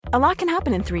A lot can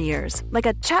happen in 3 years, like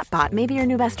a chatbot may be your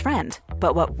new best friend.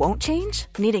 But what won't change?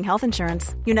 Needing health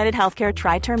insurance. United Healthcare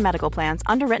Tri-Term Medical Plans,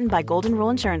 underwritten by Golden Rule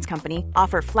Insurance Company,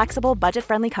 offer flexible,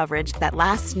 budget-friendly coverage that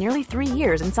lasts nearly 3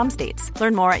 years in some states.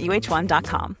 Learn more at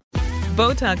uh1.com.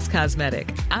 Botox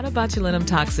Cosmetic, out of botulinum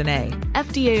toxin A,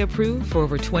 FDA approved for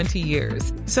over 20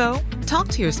 years. So, talk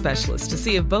to your specialist to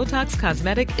see if Botox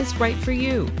Cosmetic is right for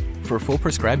you. For full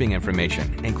prescribing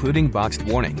information, including boxed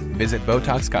warning, visit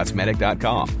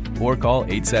BotoxCosmetic.com or call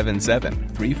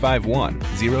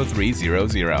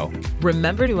 877-351-0300.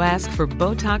 Remember to ask for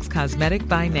Botox Cosmetic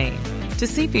by name. To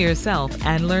see for yourself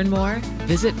and learn more,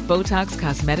 visit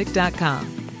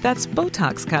BotoxCosmetic.com. That's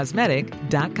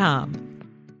BotoxCosmetic.com.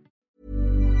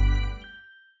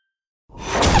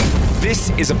 This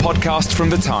is a podcast from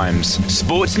The Times,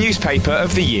 sports newspaper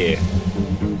of the year.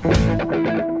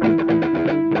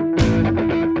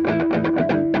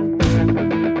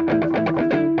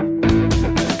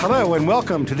 Hello and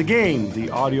welcome to The Game, the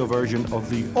audio version of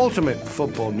the ultimate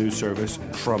football news service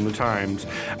from The Times.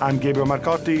 I'm Gabriel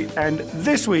Marcotti, and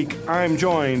this week I'm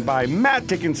joined by Matt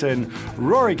Dickinson,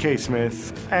 Rory K.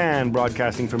 Smith, and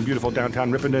broadcasting from beautiful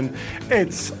downtown Ripponden,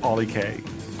 it's Ollie K.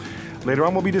 Later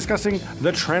on, we'll be discussing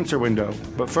the transfer window.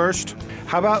 But first,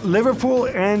 how about Liverpool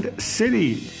and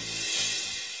City?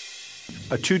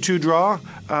 A 2-2 draw.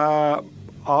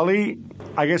 Ollie,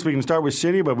 I guess we can start with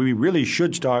City, but we really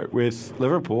should start with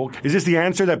Liverpool. Is this the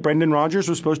answer that Brendan Rodgers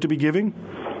was supposed to be giving?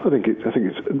 I think it's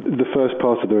the first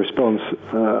part of the response.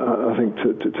 I think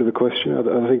to the question.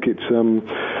 I think it's.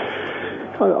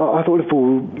 I thought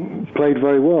Liverpool played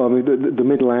very well. I mean, the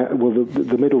middle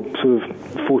sort of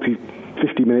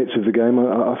 50 minutes of the game,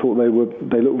 I thought they looked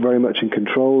very much in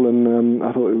control, and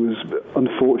I thought it was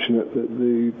unfortunate that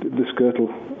the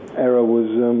Skirtle error was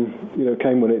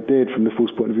came when it did. From Liverpool's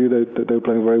point of view, they were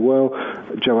playing very well.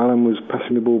 Joe Allen was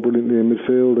passing the ball brilliantly in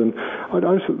midfield, and I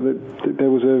just thought that there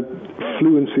was a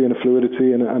fluency and a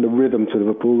fluidity and a rhythm to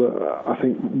Liverpool that I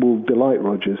think will delight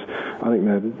Rodgers. I think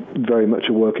they're very much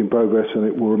a work in progress, and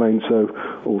it will remain so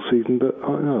all season. But I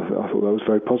thought that was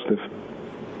very positive.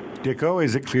 Dicko,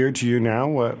 is it clear to you now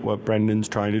what Brendan's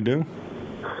trying to do?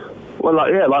 Well,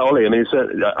 like Ollie, I mean,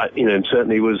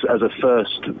 certainly was as a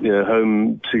first,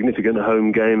 significant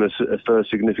home game, a first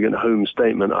significant home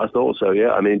statement. I thought so.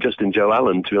 Yeah, I mean, just in Joe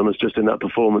Allen, to be honest, just in that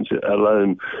performance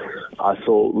alone, I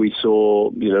thought we saw,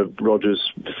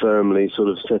 Rodgers firmly sort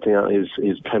of setting out his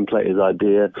template, his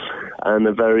idea, and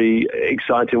a very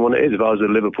exciting one it is. If I was a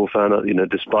Liverpool fan,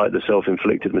 despite the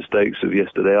self-inflicted mistakes of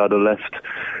yesterday, I'd have left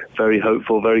very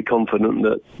hopeful, very confident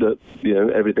that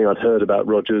everything I'd heard about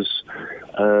Rodgers.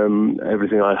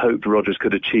 Everything I hoped Rodgers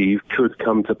could achieve could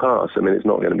come to pass. I mean, it's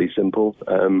not going to be simple.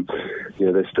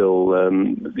 There's still,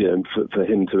 for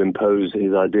him to impose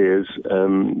his ideas,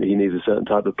 he needs a certain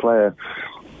type of player.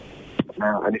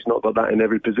 And he's not got that in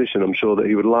every position, I'm sure, that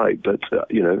he would like. But,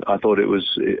 I thought it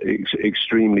was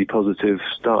extremely positive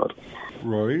start.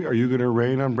 Rory, are you going to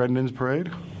rain on Brendan's parade?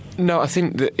 No, I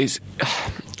think that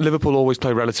Liverpool always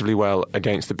play relatively well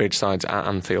against the big sides at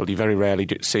Anfield. You very rarely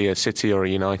see a City or a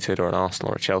United or an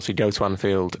Arsenal or a Chelsea go to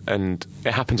Anfield, and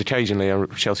it happens occasionally.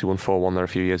 Chelsea won 4-1 there a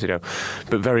few years ago,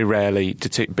 but very rarely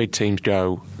do big teams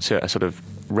go to a sort of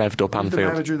revved up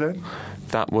Anfield. Who's the manager then?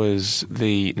 That was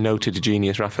the noted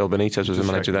genius Rafael Benitez was the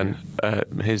manager then.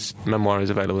 His memoir is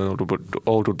available in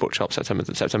Aldwood Bookshop, September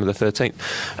the 13th.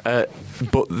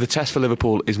 But the test for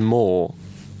Liverpool is more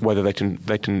whether they can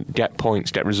get points,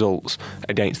 get results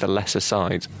against the lesser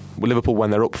sides. Liverpool,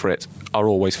 when they're up for it, are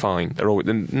always fine. They're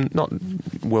not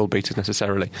world beaters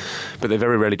necessarily, but they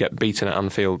very rarely get beaten at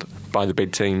Anfield by the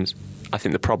big teams. I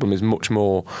think the problem is much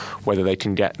more whether they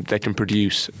can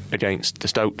produce against the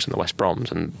Stokes and the West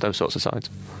Broms and those sorts of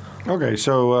sides. Okay,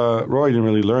 so Roy didn't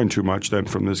really learn too much then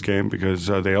from this game because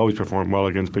they always perform well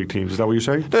against big teams. Is that what you're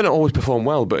saying? They don't always perform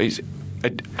well, but it's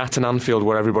at an Anfield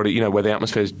where everybody, where the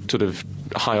atmosphere is sort of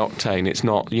high octane.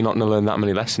 You're not going to learn that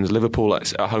many lessons. Liverpool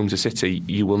at home to City,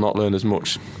 you will not learn as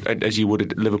much as you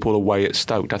would at Liverpool away at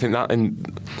Stoke. I think that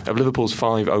of Liverpool's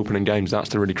 5 opening games, that's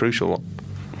the really crucial one.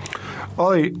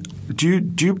 Ollie, do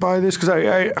you buy this? Because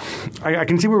I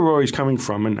can see where Rory's coming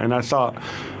from, and I thought,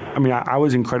 I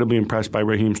was incredibly impressed by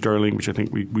Raheem Sterling, which I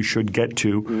think we should get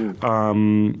to.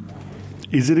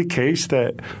 Is it a case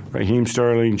that Raheem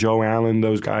Sterling, Joe Allen,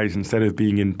 those guys, instead of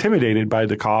being intimidated by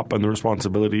the cop and the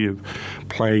responsibility of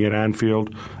playing at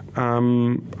Anfield,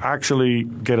 actually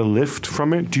get a lift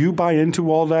from it? Do you buy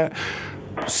into all that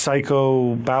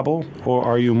psycho babble, or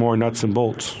are you more nuts and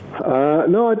bolts?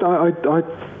 No, I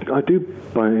do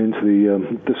buy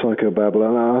into the psycho babble,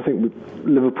 and I think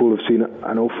Liverpool have seen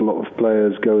an awful lot of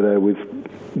players go there with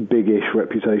big-ish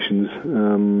reputations,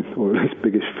 or at least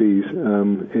big-ish fees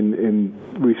in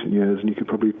recent years, and you could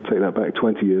probably take that back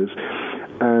 20 years.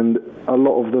 And a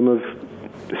lot of them have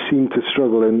seemed to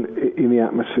struggle in the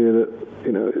atmosphere that,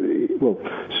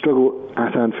 struggle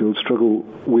at Anfield, struggle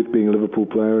with being a Liverpool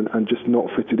player and just not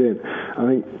fitted in. I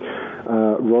think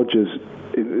Rodgers,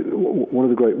 one of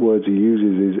the great words he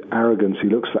uses is arrogance. He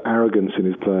looks for arrogance in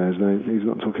his players. Now, he's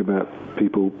not talking about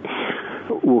people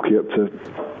walking up to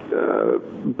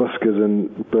buskers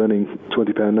and burning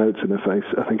 £20 notes in their face.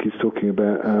 I think he's talking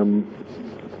about...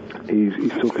 He's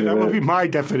talking that about... would be my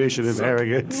definition of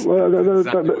arrogance. Well,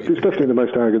 it's definitely the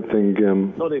most arrogant thing.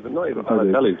 Not even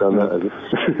Balotelli's done that, has it?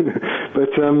 But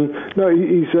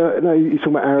he's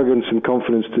talking about arrogance and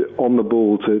confidence on the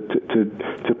ball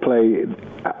to play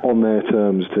on their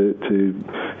terms, to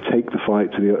take the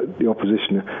fight to the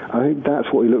opposition. I think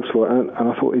that's what he looks for, and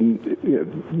I thought in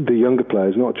the younger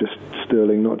players, not just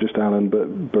Sterling, not just Allen,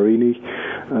 but Barini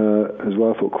as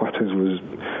well. I thought Coates was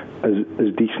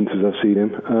as decent as I've seen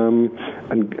him,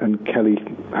 and Kelly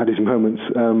had his moments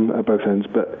at both ends.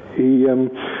 But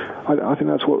I think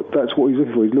that's what he's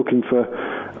looking for. He's looking for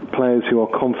players who are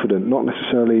confident, not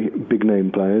necessarily big name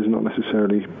players, not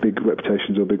necessarily big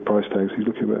reputations or big price tags. He's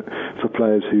looking for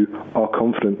players who are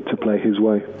confident to play his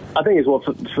way. I think it's what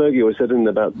Fergie always said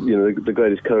about the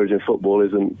greatest courage in football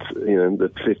isn't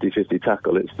the 50-50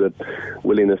 tackle, it's the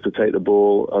willingness to take the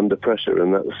ball under pressure,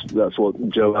 and that's what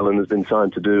Joe Allen has been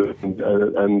trying to do,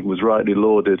 and was rightly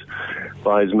lauded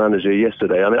by his manager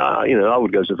yesterday. I mean, I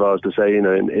would go so far as to say,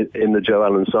 in the Joe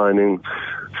Allen signing,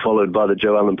 followed by the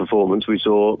Joe Allen performance, we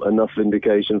saw enough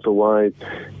indication for why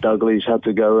Dalglish had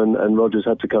to go and Rodgers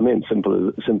had to come in. Simple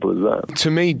as that. To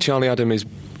me, Charlie Adam is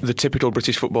the typical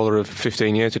British footballer of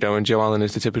 15 years ago, and Joe Allen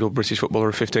is the typical British footballer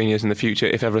of 15 years in the future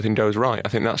if everything goes right. I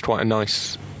think that's quite a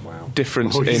nice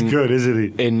difference he's good,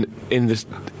 isn't he? in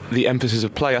the emphasis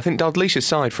of play. I think Dalglish's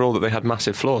side, for all that they had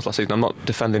massive flaws last season, I'm not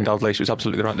defending Dalglish, it was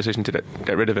absolutely the right decision to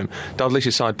get rid of him.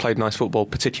 Dalglish's side played nice football,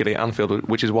 particularly at Anfield,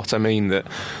 which is what I mean, that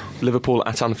Liverpool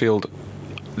at Anfield,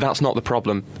 that's not the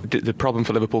problem. The problem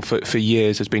for Liverpool for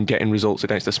years has been getting results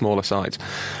against the smaller sides.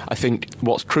 I think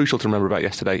what's crucial to remember about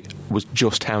yesterday was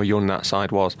just how young that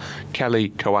side was. Kelly,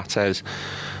 Coates,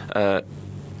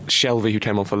 Shelvey, who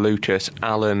came on for Lucas,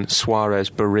 Allen, Suarez,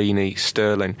 Barini,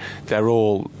 Sterling, they're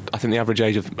all, I think the average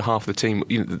age of half of the team,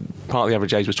 part of the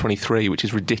average age was 23, which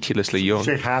is ridiculously young.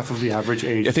 Say half of the average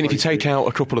age. I think if you take out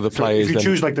a couple of the players, if you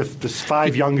choose like the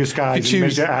five youngest guys and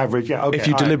make the average,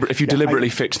 if you deliberately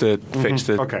fix the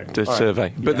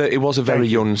survey, but it was a very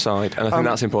young side, and I think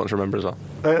that's important to remember as well.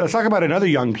 Let's talk about another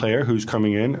young player who's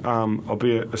coming in,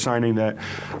 albeit a signing that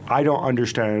I don't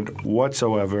understand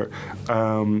whatsoever,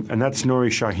 and that's Nuri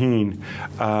Sahin.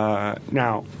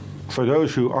 Now, for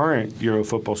those who aren't Euro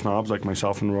football snobs like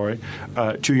myself and Rory,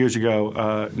 2 years ago,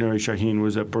 Nuri Sahin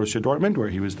was at Borussia Dortmund, where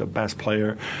he was the best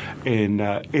player in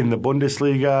the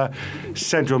Bundesliga.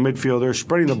 Central midfielder,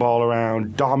 spreading the ball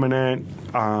around, dominant.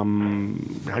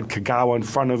 Had Kagawa in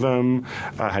front of him,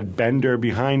 had Bender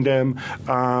behind him.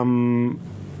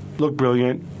 Looked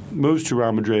brilliant. Moves to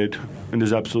Real Madrid and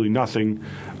does absolutely nothing.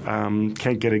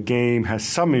 Can't get a game, has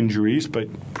some injuries, but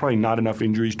probably not enough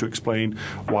injuries to explain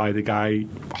why the guy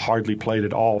hardly played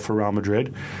at all for Real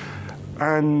Madrid.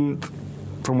 And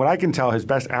from what I can tell, his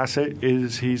best asset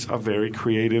is he's a very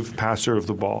creative passer of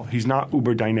the ball. He's not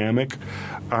uber dynamic.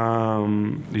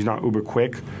 He's not uber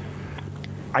quick.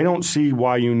 I don't see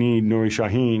why you need Nuri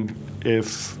Sahin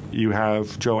if you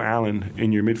have Joe Allen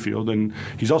in your midfield. And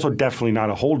he's also definitely not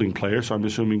a holding player, so I'm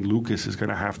assuming Lucas is going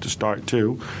to have to start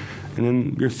too. And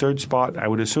then your third spot, I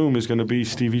would assume, is going to be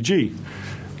Stevie G.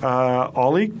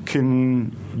 Ollie,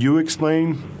 can you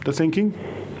explain the thinking?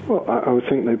 Well, I would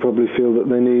think they probably feel that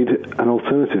they need an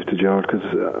alternative to Gerrard, because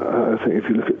I think if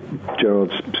you look at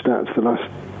Gerrard's stats the last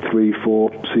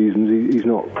 3-4 seasons, he's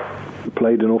not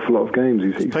played an awful lot of games.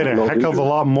 He's played a heck of a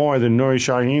lot more than Nuri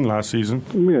Sahin last season.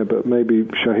 Yeah, but maybe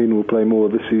Sahin will play more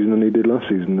this season than he did last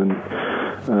season,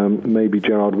 and maybe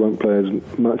Gerrard won't play as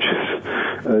much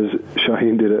as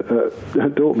Sahin did at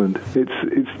Dortmund.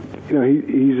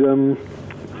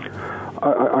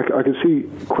 I can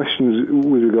see questions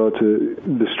with regard to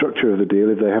the structure of the deal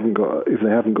if they haven't got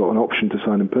an option to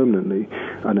sign him permanently,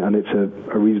 and it's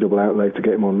a reasonable outlay to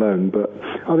get him on loan. But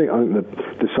I think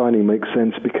the signing makes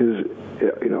sense because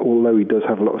although he does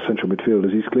have a lot of central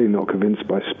midfielders, he's clearly not convinced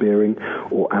by Spearing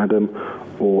or Adam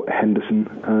or Henderson,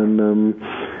 and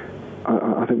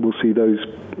I think we'll see those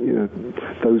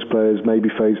players maybe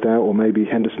phased out, or maybe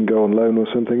Henderson go on loan or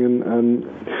something, and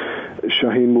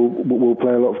Sahin will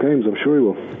play a lot of games. I'm sure he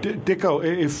will. Dicko,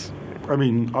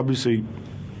 obviously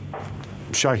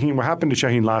Shaheen, what happened to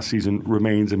Shaheen last season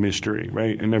remains a mystery,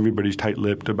 right? And everybody's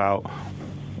tight-lipped about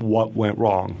what went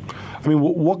wrong. I mean,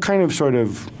 what kind of sort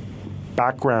of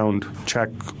background check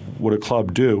would a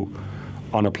club do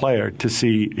on a player to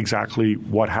see exactly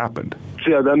what happened?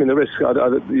 Yeah, I mean the risk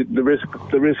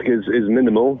is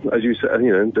minimal, as you said.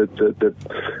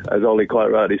 As Ollie quite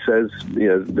rightly says,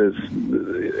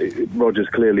 Rodgers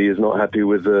clearly is not happy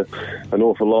with an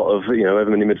awful lot of however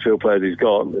many midfield players he's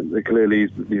got. Clearly,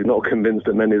 he's not convinced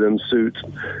that many of them suit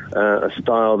a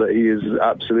style that he is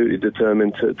absolutely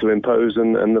determined to impose,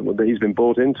 and that he's been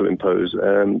brought in to impose.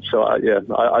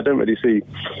 I don't really see.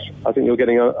 I think you're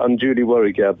getting unduly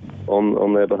worried, Gab,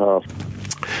 on their behalf.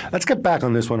 Let's get back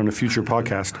on this one on a future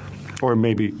podcast, or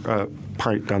maybe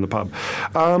pint down the pub.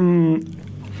 All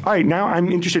right, now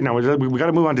I'm interested. Now we got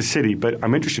to move on to City, but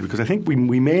I'm interested because I think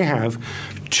we may have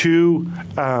two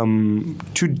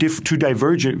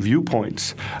divergent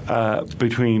viewpoints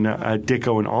between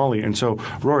Dicko and Ollie. And so,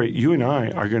 Rory, you and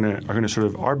I are gonna sort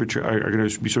of are going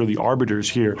to be sort of the arbiters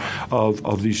here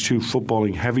of these two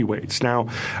footballing heavyweights. Now,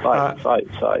 fight.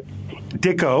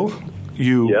 Dicko,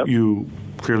 you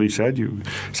clearly said. You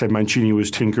said Mancini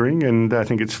was tinkering, and I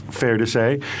think it's fair to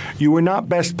say you were not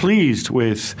best pleased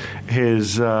with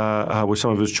his with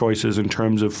some of his choices in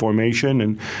terms of formation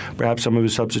and perhaps some of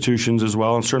his substitutions as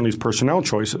well, and certainly his personnel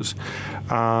choices.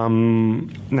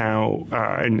 And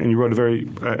you wrote a very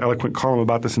eloquent column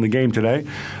about this in the Game today.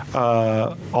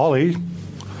 Ollie,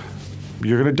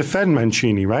 you're going to defend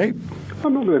Mancini, right?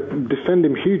 I'm not going to defend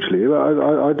him hugely.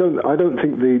 I don't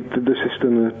think the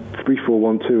system, the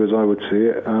 3-4-1-2, as I would see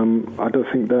it, I don't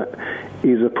think that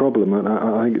is a problem.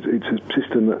 I think it's a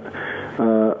system that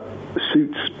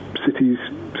suits City's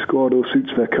squad or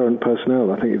suits their current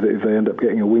personnel. I think if they end up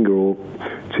getting a winger or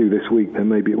two this week, then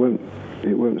maybe it won't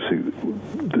suit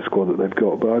the squad that they've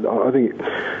got. But I think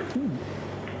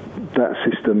that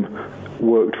system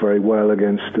worked very well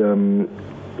against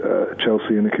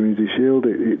Chelsea in the Community Shield.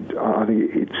 I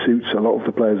think it suits a lot of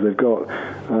the players they've got,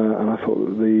 and I thought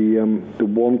that the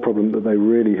one problem that they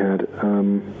really had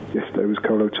yesterday was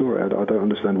Kolo Touré. I don't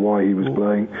understand why he was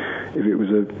playing. If it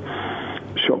was a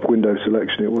shop window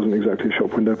selection, it wasn't exactly a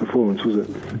shop window performance, was it?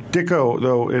 Dicko,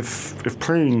 though, if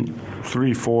playing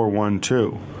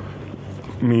 3-4-1-2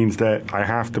 means that I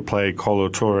have to play Kolo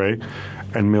Touré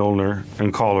and Milner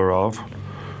and Kolarov,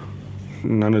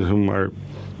 none of whom are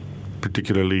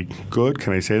particularly good,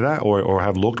 can I say that, or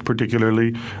have looked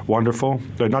particularly wonderful,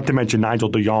 not to mention Nigel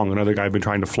de Jong, another guy I've been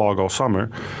trying to flog all summer,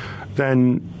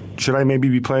 then should I maybe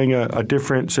be playing a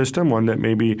different system, one that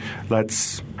maybe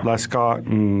lets Lescott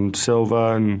and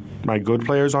Silva and my good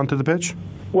players onto the pitch?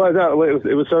 Well,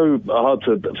 it was so hard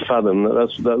to fathom.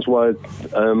 That's why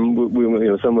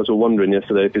we some of us were wondering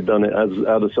yesterday if he'd done it as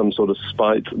out of some sort of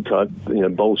spite type,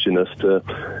 bolshiness to,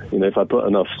 if I put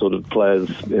enough sort of players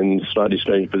in slightly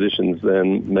strange positions,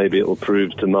 then maybe it'll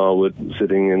prove to Marwood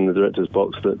sitting in the director's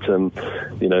box that,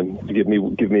 give me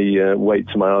weight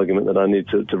to my argument that I need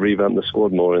to revamp the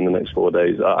squad more in the next 4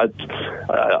 days.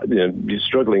 You're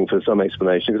struggling for some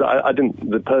explanation because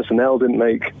the personnel didn't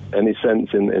make any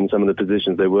sense in some of the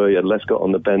positions they were. You had Lescott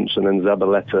on the bench and then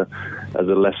Zabaleta as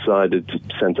a left-sided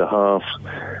centre half.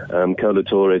 Kolo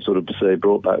Touré sort of say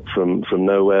brought back from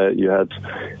nowhere. You had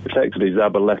effectively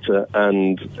Zabaleta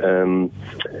and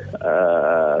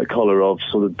Kolarov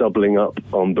sort of doubling up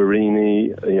on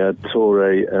Barini. You had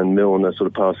Touré and Milner sort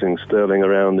of passing Sterling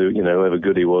around, whoever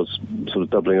good he was, sort of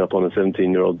doubling up on a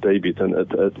 17-year-old debutant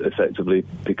effectively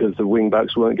because the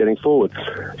wing-backs weren't getting forward.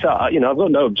 So, I've got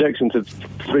no objection to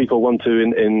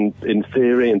 3-4-1-2 in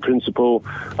theory, in principle.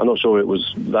 I'm not sure it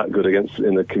was that good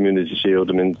in the Community Shield.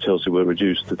 I mean, Chelsea were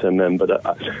reduced to 10 men, but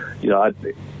I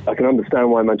can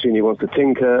understand why Mancini wants to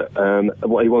tinker.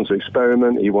 What he wants to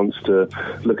experiment. He wants to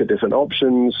look at different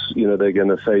options. They're going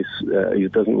to face. He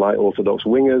doesn't like orthodox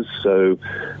wingers, so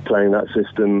playing that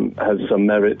system has some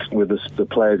merit with the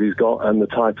players he's got and the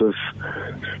type of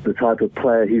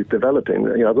player he's developing.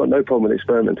 I've got no problem with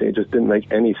experimenting. It just didn't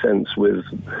make any sense with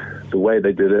the way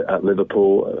they did it at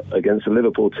Liverpool against a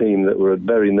Liverpool team that were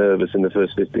very nervous in the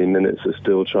first 15 minutes, are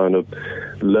still trying to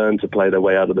learn to play their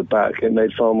way out of the back. It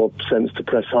made far more sense to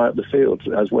press high up the field,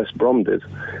 as West Brom did.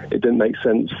 It didn't make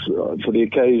sense for the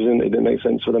occasion. It didn't make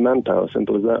sense for the manpower.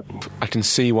 Simple as that. I can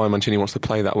see why Mancini wants to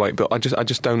play that way, but I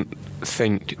just don't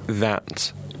think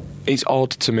that. It's odd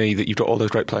to me that you've got all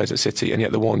those great players at City, and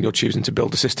yet the one you're choosing to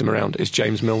build the system around is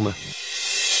James Milner.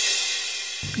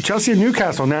 Chelsea and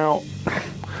Newcastle now.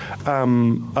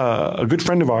 A good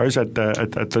friend of ours at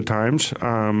the Times,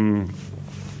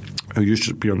 who used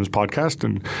to be on this podcast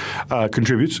and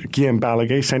contributes, Guillaume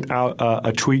Balaguer, sent out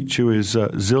a tweet to his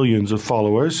zillions of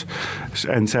followers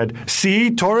and said,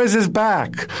 "See, Torres is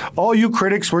back. All you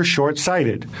critics were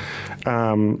short-sighted."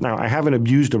 Now, I haven't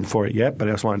abused him for it yet, but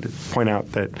I just wanted to point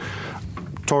out that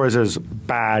Torres'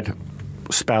 bad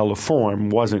spell of form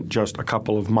wasn't just a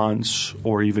couple of months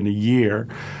or even a year.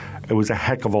 It was a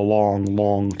heck of a long,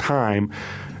 long time.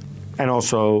 And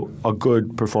also, a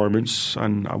good performance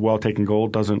and a well-taken goal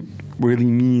doesn't really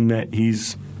mean that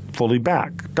he's fully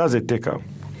back, does it, Dicko?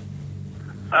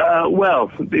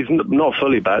 Well, he's not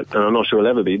fully back, and I'm not sure he'll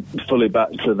ever be fully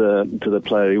back to the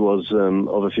player he was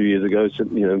of a few years ago.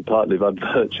 So, partly by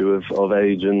virtue of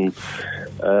age and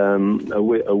a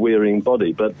wearying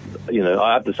body. But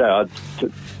I have to say,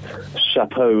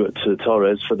 chapeau to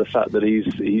Torres for the fact that he's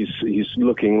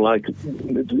looking like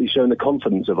he's showing the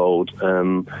confidence of old.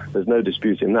 There's no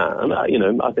disputing that,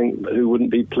 and I think who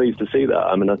wouldn't be pleased to see that?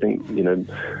 I mean, I think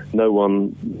no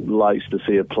one likes to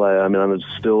see a player. I mean,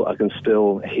 I can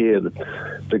still hear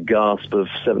the gasp of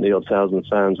 70-odd thousand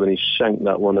fans when he shanked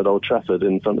that one at Old Trafford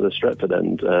in front of the Stretford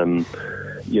end.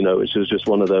 It was just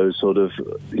one of those sort of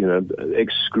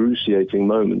excruciating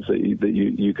moments that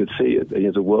you could see.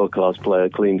 He's a world-class player,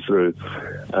 clean through,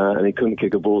 and he couldn't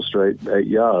kick a ball straight 8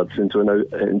 yards into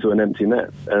an empty net.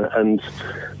 And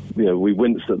we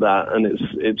winced at that, and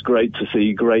it's great to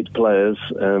see great players,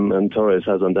 and Torres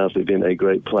has undoubtedly been a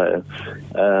great player,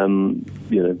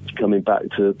 coming back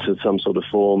to some sort of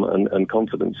form and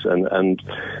confidence. And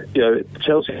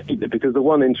Chelsea, because the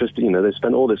one interest, they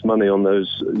spent all this money on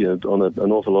those, on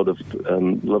an awful lot of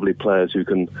lovely players who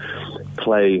can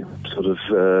play sort of,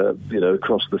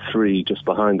 across the three just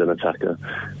behind an attacker.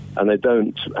 And they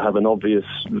don't have an obvious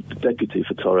deputy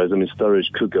for Torres. I mean,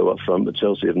 Sturridge could go up front, but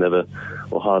Chelsea have never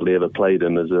or hardly ever played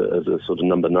him as a sort of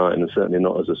number 9, and certainly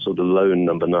not as a sort of lone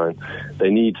number 9. They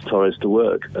need Torres to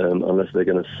work, unless they're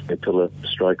going to pull a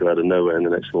striker out of nowhere in the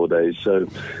next 4 days. So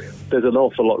there's an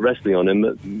awful lot resting on him,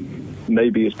 but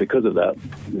maybe it's because of that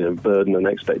burden and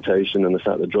expectation and the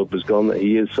fact that Drogba's gone that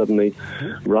he is suddenly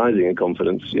rising in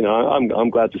confidence. I'm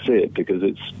glad to see it, because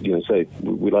it's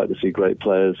we like to see great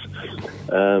players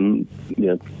to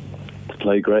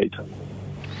play great.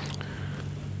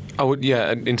 I would,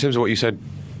 in terms of what you said,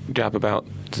 Gab, about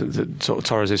the sort of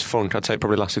Torres' funk, I'd say it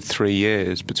probably lasted 3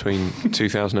 years between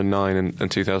 2009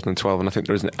 and 2012, and I think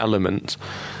there is an element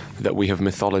that we have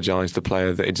mythologised the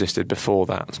player that existed before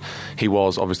that. He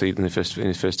was obviously in his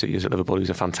first 2 years at Liverpool, he was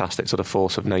a fantastic sort of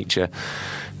force of nature,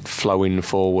 flowing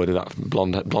forward, that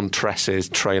blonde tresses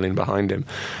trailing behind him.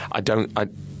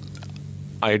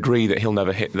 I agree that he'll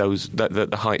never hit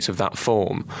the heights of that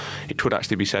form. It could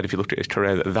actually be said, if you looked at his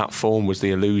career, that form was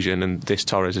the illusion and this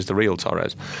Torres is the real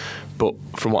Torres. But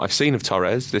from what I've seen of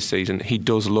Torres this season, he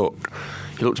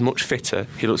looks much fitter.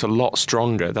 He looks a lot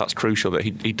stronger. That's crucial, that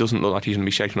he doesn't look like he's going to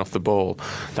be shaking off the ball.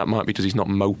 That might be because he's not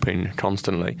moping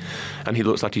constantly. And he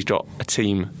looks like he's got a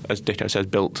team, as Ditto says,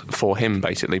 built for him,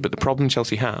 basically. But the problem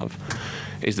Chelsea have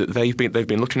is that they've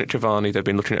been looking at Cavani, they've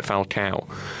been looking at Falcao.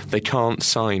 They can't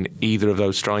sign either of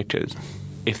those strikers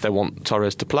if they want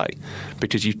Torres to play,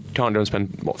 because you can't go and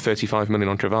spend 35 million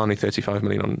on Cavani, 35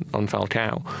 million on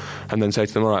Falcao, and then say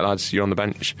to them, all right lads, you're on the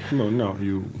bench. No,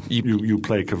 you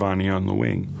play Cavani on the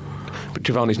wing. But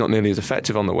Cavani's not nearly as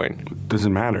effective on the wing.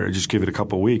 Doesn't matter. Just give it a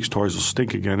couple of weeks. Torres will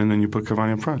stink again, and then you put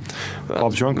Cavani up front.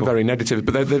 Bob's your uncle. Very negative,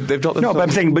 but they've got the... No, but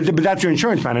I'm saying, but that's your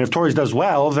insurance man. And if Torres does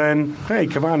well, then hey,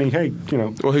 Cavani,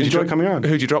 well, enjoy coming on.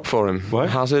 Who'd you drop for him? What?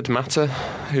 Hazard, Mata.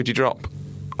 Who'd you drop?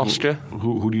 Oscar?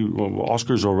 Who do you? Well,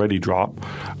 Oscar's already dropped.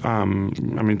 I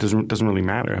mean, it doesn't really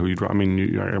matter who you drop. I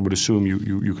mean, I would assume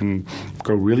you can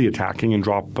go really attacking and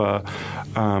drop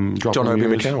John Obi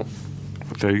Mikel.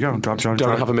 There you go. Don't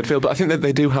have a midfield, but I think that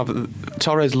they do have.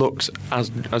 Torres looks as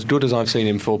good as I've seen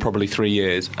him for probably 3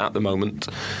 years at the moment.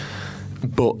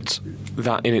 But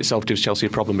that in itself gives Chelsea a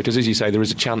problem, because, as you say, there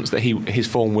is a chance that his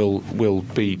form will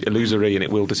be illusory and it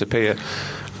will disappear.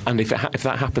 And if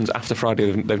that happens after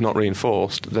Friday, they've not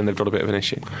reinforced, then they've got a bit of an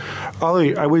issue.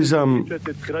 Ollie, I was...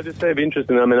 Could I just say it'd be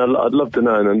interesting? I mean, I'd love to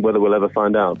know, and whether we'll ever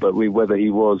find out, but whether he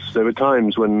was... There were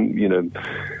times when,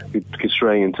 he'd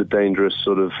straying into dangerous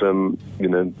sort of,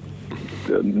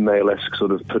 male-esque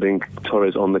sort of putting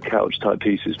Torres on the couch type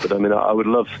pieces. But, I mean, I would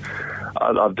love...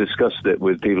 I've discussed it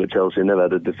with people at Chelsea and never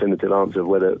had a definitive answer of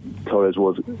whether Torres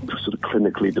was sort of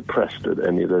clinically depressed at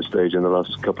any of those stages in the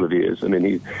last couple of years. I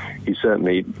mean, he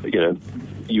certainly,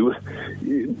 you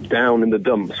down in the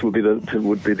dumps would be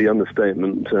the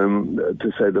understatement,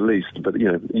 to say the least. But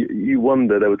you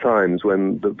wonder. There were times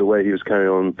when the way he was carrying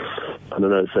on, I don't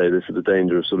know, say this is the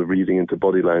danger of sort of reading into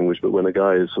body language, but when a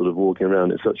guy is sort of walking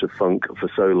around in such a funk for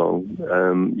so long,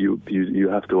 you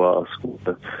have to ask.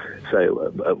 Say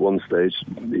at one stage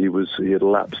he had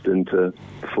lapsed into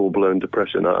full-blown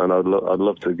depression, and I'd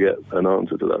love to get an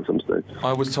answer to that at some stage.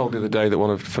 I was told the other day that one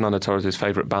of Fernando Torres'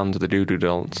 favourite bands are the Doo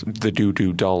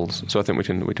Doo Dolls. So I think we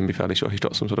can be fairly sure he's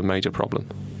got some sort of major problem.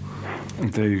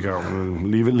 There you go.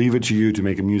 Leave it to you to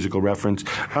make a musical reference,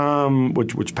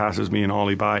 which passes me and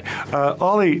Ollie by.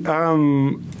 Ollie,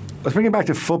 let's bring it back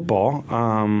to football,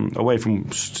 away from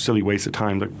silly waste of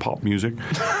time like pop music,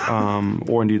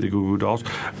 or indeed the Goo Goo Dolls.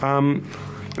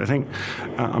 I think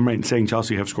I'm right in saying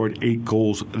Chelsea have scored 8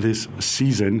 goals this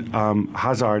season.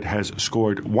 Hazard has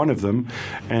scored 1 of them,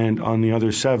 and on the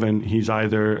other 7, he's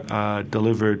either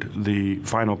delivered the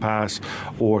final pass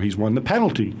or he's won the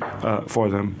penalty for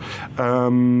them.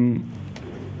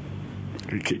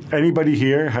 Anybody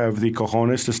here have the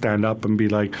cojones to stand up and be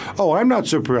like, "Oh, I'm not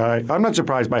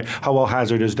surprised by how well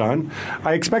Hazard has done.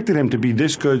 I expected him to be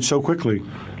this good so quickly."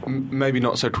 Maybe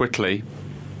not so quickly.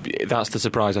 That's the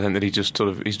surprise. I think that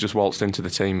he's just waltzed into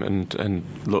the team and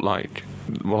looked like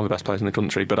one of the best players in the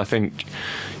country. But I think,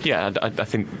 I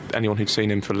think anyone who'd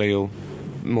seen him for Lille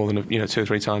more than 2 or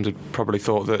 3 times had probably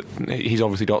thought that he's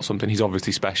obviously got something. He's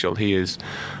obviously special. He is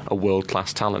a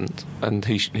world-class talent, and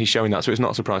he's showing that. So it's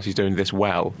not a surprise he's doing this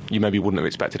well. You maybe wouldn't have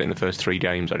expected it in the first 3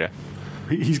 games, I guess.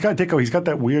 He's got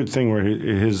that weird thing where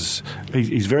he's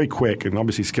very quick and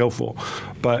obviously skillful,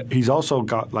 but he's also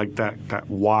got like that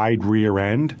wide rear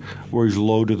end where he's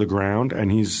low to the ground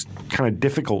and he's kind of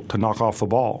difficult to knock off the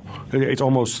ball. It's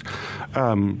almost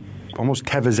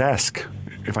Tevez-esque,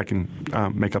 if I can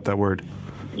make up that word.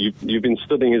 You've been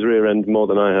studying his rear end more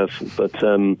than I have, but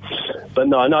no,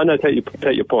 I know. Take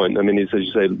your point. I mean, he's, as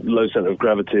you say, low centre of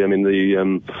gravity. I mean,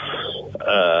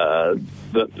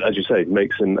 that, as you say,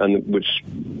 makes him, and which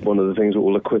one of the things that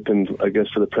will equip him, I guess,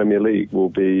 for the Premier League will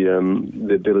be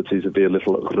the ability to be a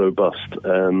little robust.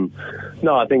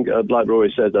 No, I think, like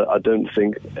Rory said, I don't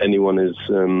think anyone is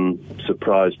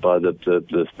surprised by the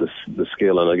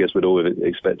skill, and I guess we'd always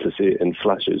expect to see it in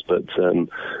flashes, but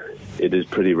it is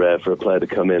pretty rare for a player to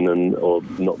come in or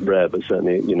not rare, but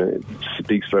certainly, it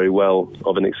speaks very well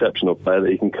of an exceptional player that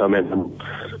he can come in and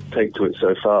take to it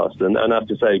so fast. And I have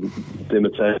to say, Di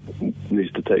Matteo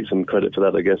needs to take some credit for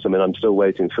that, I guess. I mean, I'm still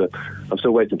waiting to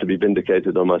be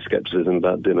vindicated on my scepticism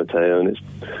about Di Matteo, and it's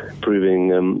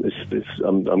proving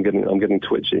I'm getting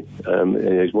twitchy.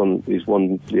 He's won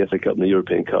the FA Cup and the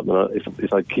European Cup, and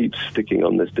if I keep sticking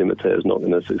on this, Di Matteo is not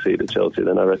going to succeed at Chelsea,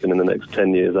 then I reckon in the next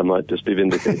 10 years I might just be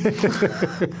vindicated.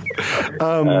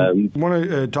 I want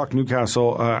to talk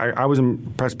Newcastle. I was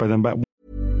impressed by them, but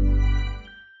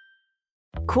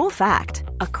Cool fact,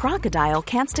 a crocodile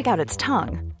can't stick out its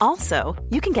tongue. Also,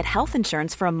 you can get health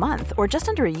insurance for a month or just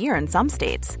under a year in some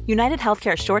states. United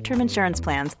Healthcare short-term insurance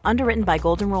plans, underwritten by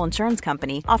Golden Rule Insurance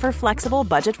Company, offer flexible,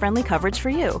 budget-friendly coverage for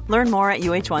you. Learn more at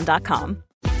UH1.com.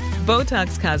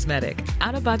 Botox Cosmetic,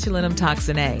 out of botulinum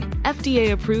toxin A,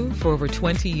 FDA approved for over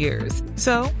 20 years.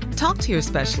 So, talk to your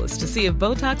specialist to see if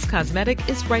Botox Cosmetic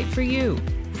is right for you.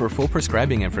 For full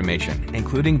prescribing information,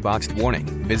 including boxed warning,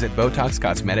 visit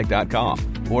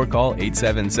BotoxCosmetic.com or call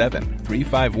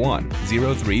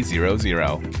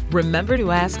 877-351-0300. Remember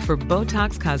to ask for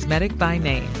Botox Cosmetic by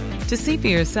name. To see for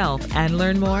yourself and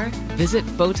learn more, visit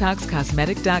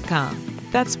BotoxCosmetic.com.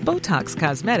 That's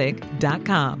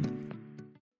BotoxCosmetic.com.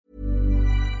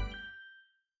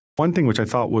 one thing which I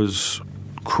thought was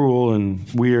cruel and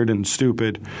weird and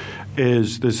stupid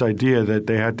is this idea that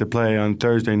they had to play on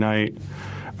Thursday night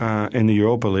in the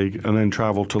Europa League and then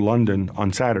travel to London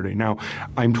on Saturday. Now,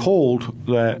 I'm told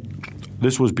that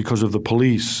this was because of the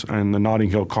police and the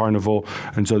Notting Hill Carnival,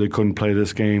 and so they couldn't play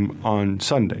this game on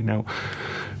Sunday. Now,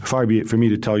 far be it for me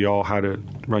to tell you all how to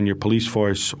run your police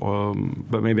force,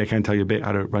 but maybe I can tell you a bit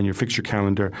how to run your fixture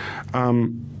calendar.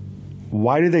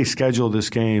 Why did they schedule this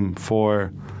game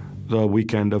for the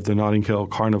weekend of the Notting Hill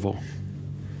Carnival?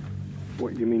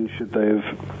 What you mean, should they have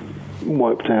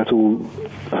wiped out all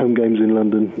home games in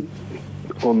London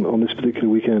on this particular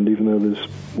weekend, even though there's,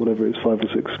 whatever it is, 5 or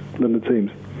 6 London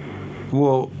teams?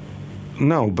 Well,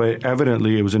 no, but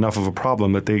evidently it was enough of a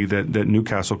problem that that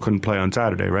Newcastle couldn't play on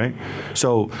Saturday, right?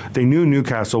 So they knew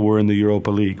Newcastle were in the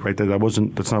Europa League, right? That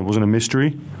wasn't a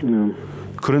mystery. No.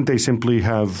 Couldn't they simply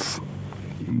have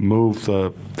moved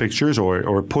the fixtures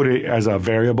or put it as a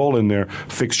variable in their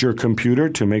fixture computer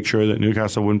to make sure that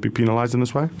Newcastle wouldn't be penalised in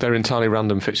this way? They're an entirely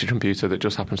random fixture computer that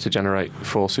just happens to generate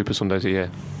 4 Super Sundays a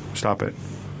year. Stop it.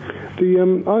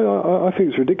 I think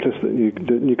it's ridiculous that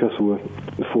Newcastle were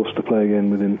forced to play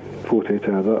again within 48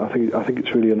 hours. I think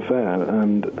it's really unfair,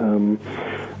 and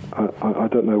I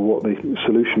don't know what the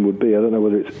solution would be. I don't know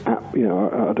whether it's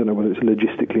I don't know whether it's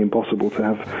logistically impossible to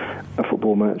have a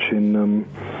football match in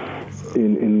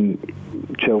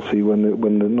Chelsea when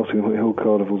the Notting Hill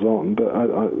Carnival's on. But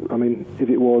I mean, if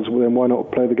it was, well, then why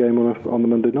not play the game on the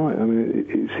Monday night? I mean,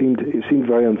 it seemed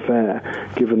very unfair,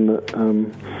 given that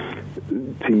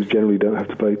teams generally don't have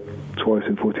to play twice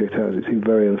in 48 hours. It seemed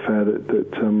very unfair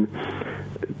that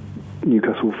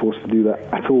Newcastle were forced to do that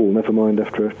at all, never mind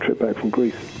after a trip back from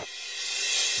Greece.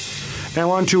 Now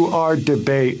on to our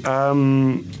debate.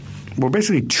 We're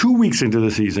basically 2 weeks into the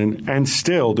season, and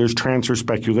still there's transfer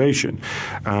speculation.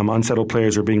 Unsettled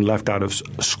players are being left out of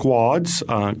squads.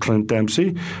 Clint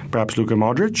Dempsey, perhaps Luka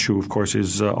Modric, who of course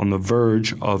is on the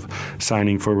verge of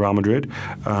signing for Real Madrid.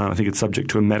 I think it's subject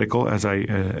to a medical as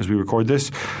we record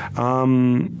this.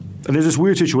 And there's this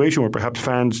weird situation where perhaps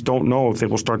fans don't know if they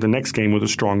will start the next game with a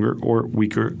stronger or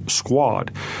weaker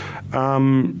squad.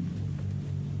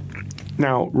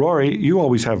 Now, Rory, you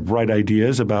always have bright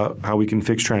ideas about how we can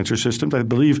fix transfer systems. I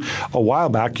believe a while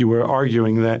back you were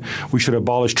arguing that we should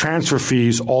abolish transfer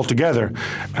fees altogether,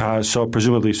 so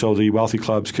presumably so the wealthy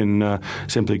clubs can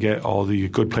simply get all the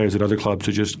good players at other clubs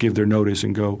to just give their notice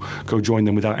and go join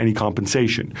them without any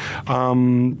compensation.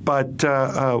 But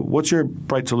what's your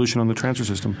bright solution on the transfer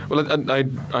system? Well,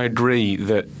 I agree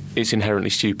that it's inherently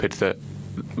stupid that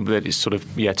it's sort of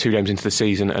 2 games into the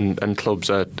season and clubs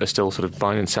are still sort of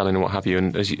buying and selling and what have you.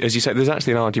 And as you say, there's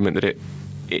actually an argument that it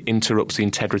interrupts the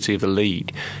integrity of the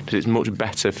league. That it's much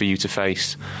better for you to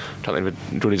face, I'm trying to think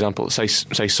of a good example, say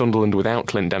Sunderland without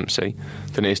Clint Dempsey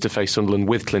than it is to face Sunderland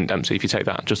with Clint Dempsey. If you take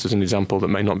that just as an example that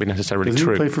may not be necessarily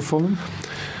true. Does he play for Fulham?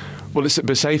 Well,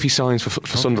 but say if he signs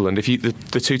for Sunderland, if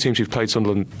the two teams who've played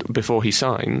Sunderland before he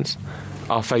signs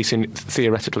are facing,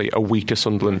 theoretically, a weaker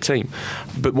Sunderland team.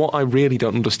 But what I really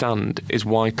don't understand is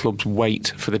why clubs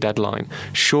wait for the deadline.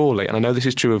 Surely, and I know this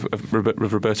is true of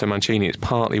Roberto Mancini, it's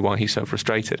partly why he's so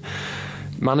frustrated.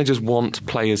 Managers want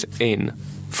players in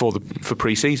for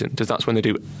pre-season, because that's when they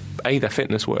do A, their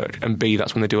fitness work, and B,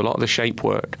 that's when they do a lot of the shape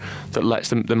work that lets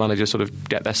the manager sort of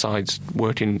get their sides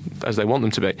working as they want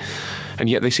them to be. And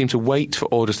yet they seem to wait for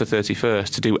August the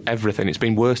 31st to do everything. It's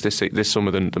been worse this summer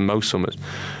than most summers.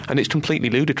 And it's completely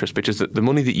ludicrous, because the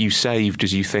money that you saved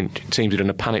as you think teams are going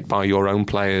to panic buy your own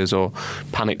players or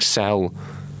panic sell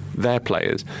their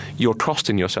players, you're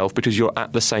costing yourself because you're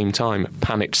at the same time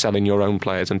panic selling your own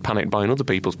players and panic buying other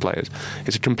people's players.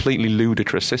 It's a completely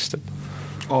ludicrous system.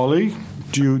 Ollie,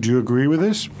 do you agree with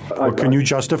this? Or can you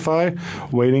justify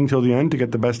waiting till the end to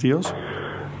get the best deals?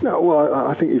 No, well,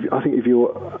 I think if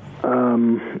you're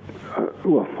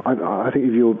I think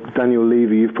if you're Daniel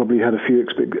Levy, you've probably had a few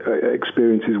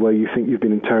experiences where you think you've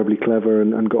been terribly clever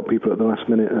and got people at the last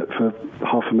minute for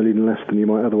 $500,000 less than you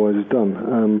might otherwise have done.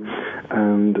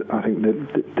 And I think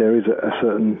that there is a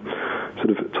certain sort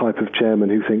of type of chairman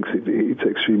who thinks it's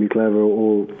extremely clever,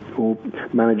 or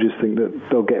managers think that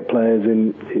they'll get players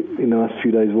in the last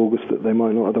few days of August that they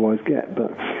might not otherwise get.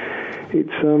 But it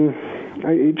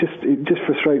just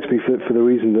frustrates me for the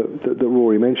reason that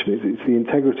Rory mentioned. It's the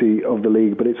integrity of the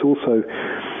league, but it's also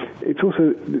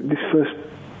this first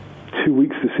 2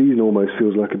 weeks of the season almost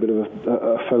feels like a bit of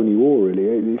a phony war. Really,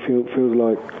 it feels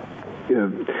like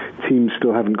teams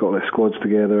still haven't got their squads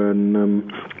together,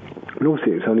 and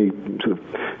obviously it's only sort of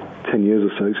 10 years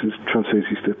or so since transfers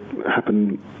used to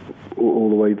happen all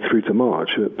the way through to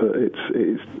March. But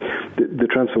the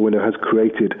transfer window has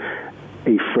created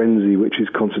a frenzy which is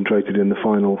concentrated in the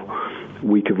final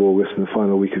week of August and the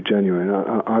final week of January.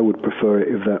 And I would prefer it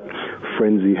if that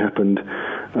frenzy happened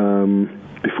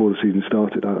before the season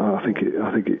started. I think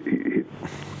it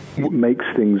makes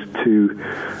things too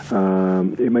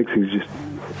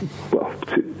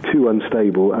too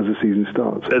unstable as the season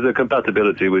starts. There's a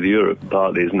compatibility with Europe,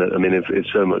 partly, isn't it? I mean, if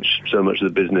so much of the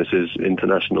business is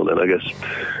international, then I guess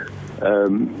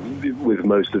with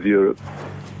most of Europe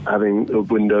having a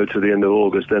window to the end of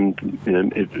August, then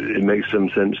it makes some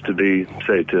sense to be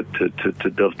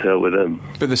to dovetail with them.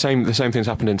 But the same thing's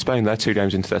happened in Spain. They're 2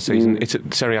 games into their season.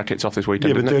 Serie A kicks off this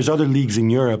weekend. Yeah, but there's other leagues in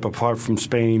Europe apart from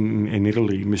Spain and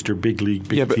Italy, Mr. Big League,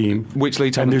 big team. Which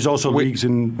leagues? And there's also leagues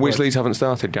in which leagues haven't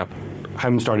started, Gab?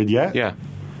 Haven't started yet? Yeah.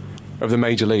 Of the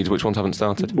major leagues, which ones haven't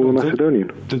started? Well,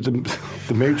 Macedonian.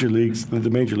 The major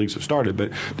leagues have started, but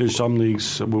there's some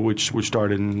leagues which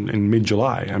start in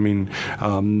mid-July. I mean,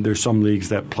 there's some leagues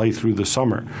that play through the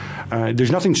summer.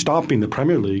 There's nothing stopping the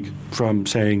Premier League from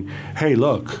saying, "Hey,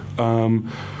 look,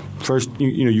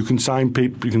 you can sign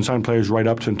players right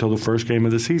up to until the first game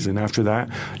of the season. After that,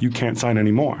 you can't sign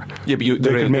any more. Yeah, but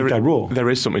they can make that rule. There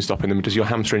is something stopping them because you're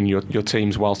hamstringing your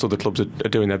teams whilst other clubs are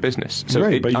doing their business. So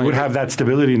right, but you would have that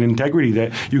stability and integrity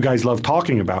that you guys love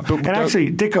talking about. And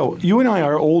actually, Dicko, you and I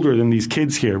are older than these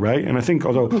kids here, right? And I think,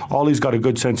 although Ollie's got a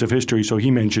good sense of history, so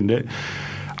he mentioned it.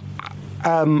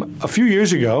 A few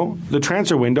years ago, the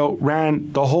transfer window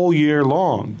ran the whole year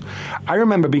long. I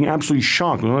remember being absolutely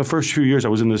shocked. In the first few years I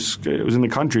was in the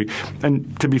country,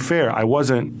 and to be fair, I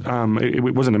wasn't.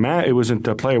 It wasn't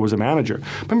a player; it was a manager.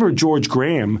 I remember George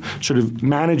Graham sort of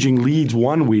managing Leeds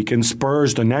one week and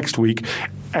Spurs the next week,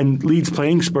 and Leeds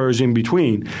playing Spurs in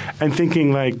between, and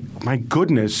thinking like, my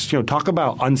goodness, talk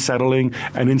about unsettling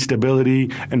and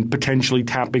instability and potentially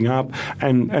tapping up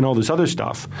and all this other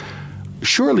stuff.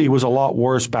 Surely it was a lot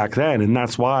worse back then, and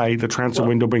that's why the transfer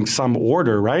window brings some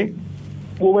order, right?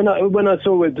 Well, when I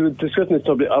saw we're discussing this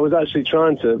topic, I was actually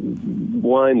trying to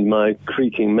wind my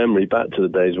creaking memory back to the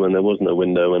days when there was no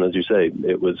window, and as you say,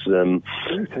 it was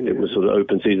sort of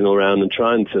open season all round, and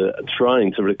trying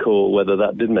to recall whether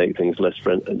that did make things less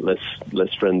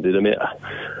friendly. I mean,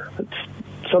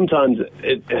 sometimes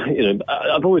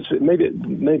I've always maybe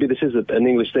this is an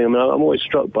English thing. I mean, I'm always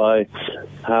struck by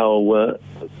how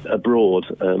abroad,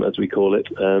 as we call it,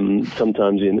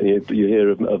 sometimes you hear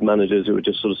of managers who are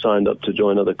just sort of signed up to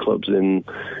join other clubs in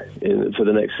for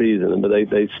the next season, but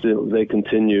they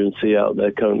continue and see out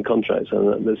their current contracts,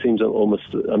 and there seems almost,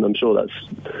 and I'm sure I'm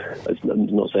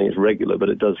not saying it's regular, but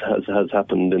it has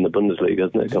happened in the Bundesliga,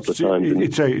 hasn't it, a couple of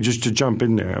times. Just to jump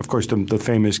in there, of course, the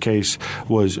famous case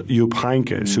was Jupp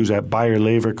Heynckes, who's at Bayer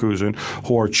Leverkusen,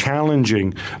 who are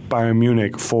challenging Bayern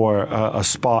Munich for a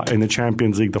spot in the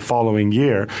Champions League the following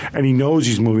year, and he knows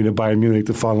he's moving to Bayern Munich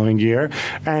the following year.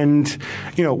 And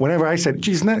whenever I said,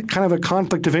 "Geez, isn't that kind of a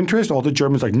conflict of interest?" all the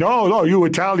Germans like, no, you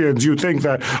Italians, you think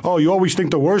that, you always think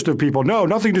the worst of people. No,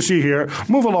 nothing to see here.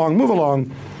 Move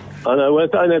along. I know.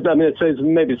 I mean,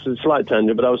 maybe it's a slight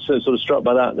tangent, but I was sort of struck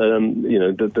by that.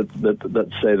 That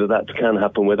say that can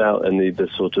happen without any the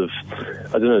sort of,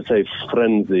 I don't know, say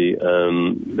frenzy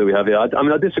that we have here. I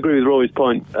mean, I disagree with Rory's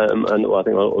point, and I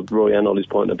think Rory and Ollie's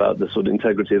point about the sort of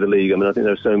integrity of the league. I mean, I think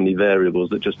there are so many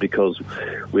variables that just because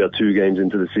we are 2 games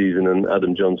into the season and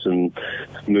Adam Johnson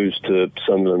moves to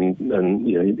Sunderland, and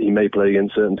he may play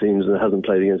against certain teams and hasn't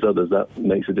played against others, that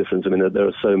makes a difference. I mean, there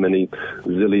are so many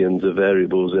zillions of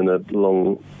variables in a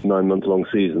long 9-month-long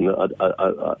season that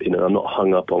I'm not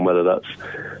hung up on whether that's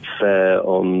fair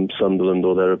on Sunderland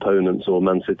or their opponents or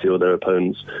Man City or their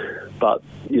opponents. But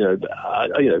I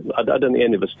don't think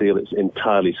any of us feel it's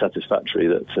entirely satisfactory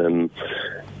that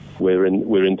we're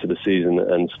into the season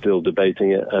and still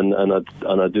debating it. And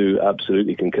I do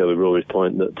absolutely concur with Rory's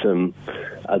point that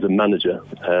as a manager,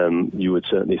 you would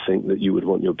certainly think that you would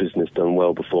want your business done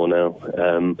well before now.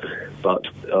 But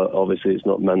obviously, it's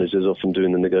not managers often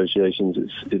doing the negotiations.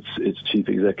 It's chief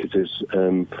executives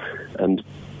and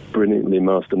brilliantly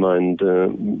mastermind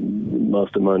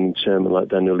chairman like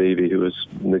Daniel Levy, who has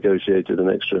negotiated an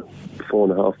extra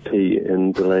 4.5p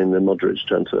in delaying the Modric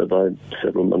transfer by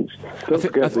several months. Don't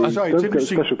forget the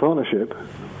special partnership.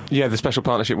 Yeah, the special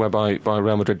partnership whereby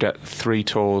Real Madrid get 3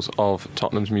 tours of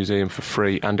Tottenham's museum for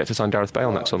free and get to sign Gareth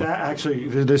Bale next summer.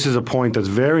 This is a point that's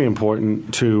very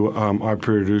important to our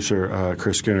producer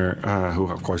Chris Skinner, who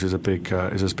of course is a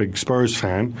big Spurs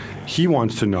fan. He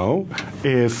wants to know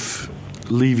if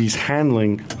Levy's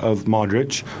handling of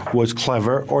Modric was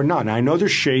clever or not. Now, I know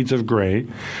there's shades of grey,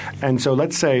 and so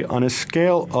let's say on a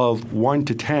scale of 1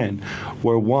 to 10,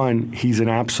 where 1, he's an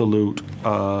absolute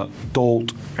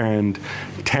dolt, and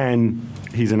 10,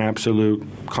 he's an absolute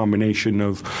combination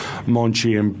of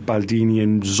Monchi and Baldini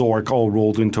and Zorc all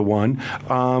rolled into one.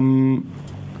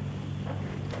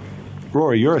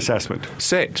 Rory, your assessment?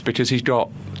 6, because he's got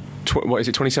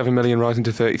 27 million rising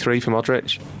to 33 for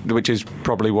Modric, which is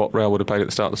probably what Real would have paid at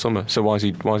the start of the summer. So why is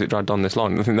it dragged on this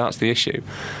long? I think that's the issue.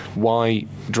 Why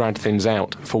drag things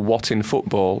out for what in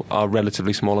football are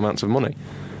relatively small amounts of money?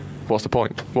 What's the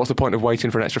point? What's the point of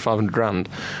waiting for an extra 500 grand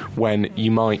when you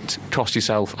might cost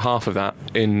yourself half of that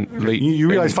in league? You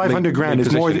realise 500 grand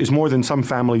is more than some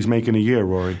families make in a year,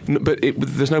 Rory. No, but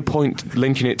there's no point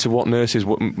linking it to what nurses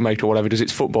make or whatever, because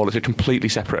it's football. It's a completely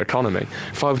separate economy.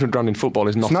 500 grand in football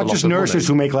is not. It's not just nurses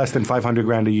who make less than 500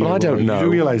 grand a year. Well, I don't know. You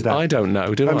do realise that? I don't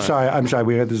know. Do I? I'm sorry.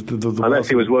 We had this. Unless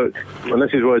he was worried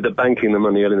that banking the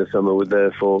money early in the summer would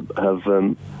therefore have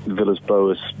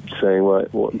Villas-Boas saying,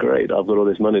 "Right, what great! I've got all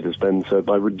this money to spend. So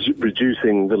by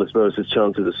reducing Villas-Boas'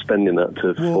 chances of spending that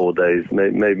to 4 days,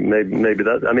 maybe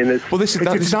that. I mean, it's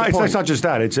not just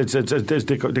that. It's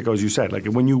Dicko, as you said. Like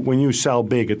when you sell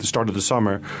big at the start of the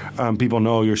summer, people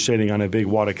know you're sitting on a big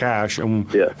wad of cash,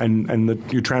 and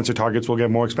your transfer targets will get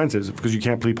more expensive because you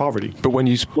can't plead poverty. But when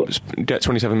you get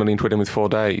 27 million quid in with 4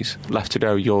 days left to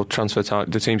go, your transfer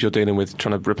the teams you're dealing with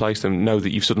trying to replace them know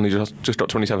that you've suddenly just got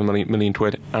 27 million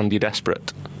quid and you're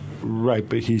desperate. Right,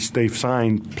 but they've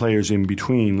signed players in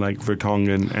between, like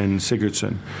Vertonghen and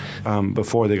Sigurdsson,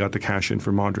 before they got the cash in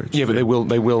for Modric. Yeah, but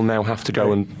they will now have to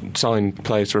go and sign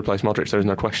players to replace Modric. There is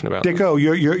no question about that. Dicko,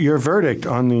 your verdict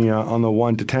on the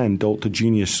 1 to 10 dolt to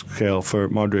genius scale for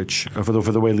Modric, for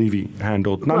the way Levy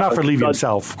handled, not for Levy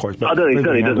himself, of course. But I don't think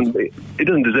he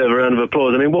doesn't deserve a round of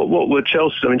applause. I mean, what were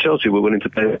Chelsea? I mean, Chelsea were willing to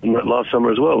pay him last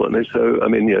summer as well, weren't they? So I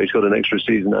mean, he's got an extra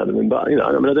season out of him. But I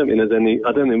don't think there's any.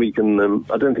 I don't think we can.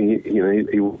 I don't think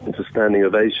he wants a standing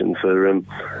ovation for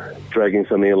dragging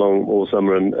something along all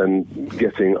summer and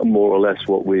getting more or less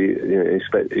what we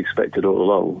expected all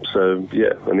along. So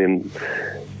yeah, I mean,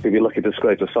 we'd be lucky to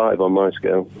scrape a 5 on my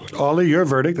scale. Ollie, your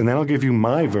verdict, and then I'll give you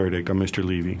my verdict on Mr.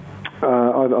 Levy.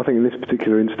 I think in this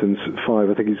particular instance, 5.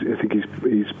 I think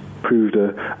he's proved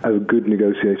a good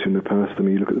negotiator in the past. I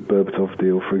mean, you look at the Berbatov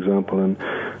deal, for example, and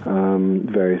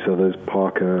various others,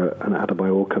 Parker and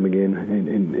Adebayor coming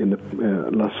in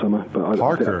the last summer. But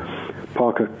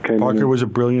Parker came in. Parker was a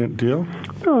brilliant deal.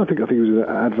 No, I think it was an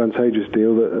advantageous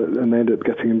deal, and they ended up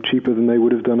getting him cheaper than they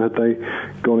would have done had they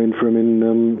gone in for him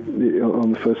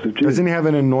on the 1st of June. Doesn't he have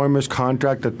an enormous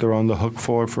contract that they're on the hook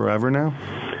for forever now?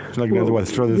 It's like another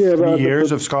 3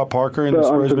 years of Scott Parker in the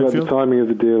Spurs midfield? The timing of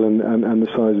the deal and the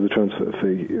size of the transfer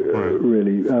fee,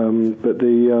 really. But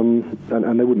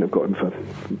and they wouldn't have got him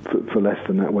for less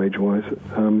than that wage-wise.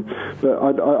 But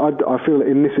I feel that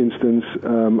in this instance,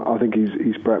 I think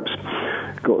he's perhaps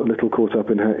got a little caught up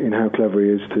in how clever he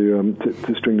is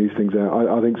to string these things out.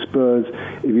 I think Spurs,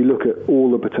 if you look at all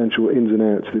the potential ins and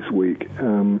outs this week,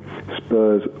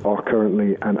 Spurs are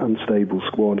currently an unstable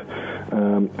squad,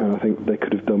 and I think they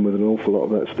could have done with an awful lot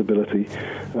of that stability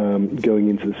going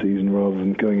into the season rather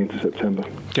than going into September.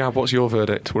 Gab, what's your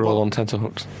verdict? We're all on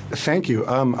tenterhooks. Thank you.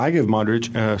 I give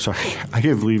I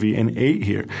give Levy an 8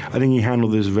 here. I think he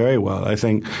handled this very well. I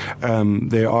think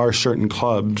there are certain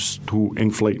clubs who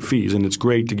inflate fees, and it's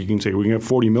great that you can say we can get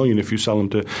 40 million if you sell them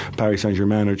to Paris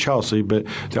Saint-Germain or Chelsea, but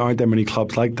there aren't that many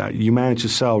clubs like that. You manage to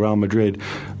sell Real Madrid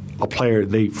a player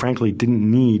they frankly didn't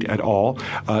need at all.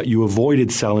 You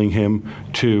avoided selling him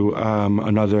to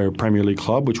another Premier League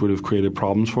club, which would have created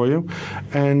problems for you.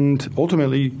 And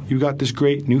ultimately, you got this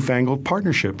great newfangled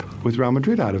partnership with Real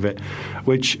Madrid out of it,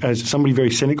 which, as somebody very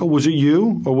cynical, was it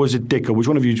you or was it Dicko? Which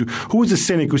one of you? Who was the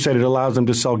cynic who said it allows them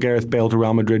to sell Gareth Bale to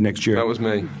Real Madrid next year? That was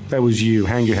me. That was you.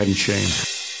 Hang your head in shame.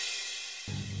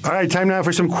 All right, time now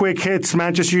for some quick hits.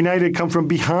 Manchester United come from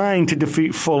behind to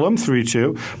defeat Fulham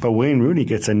 3-2, but Wayne Rooney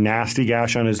gets a nasty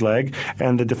gash on his leg,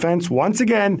 and the defence once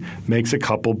again makes a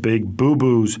couple big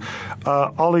boo-boos.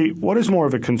 Ollie, what is more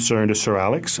of a concern to Sir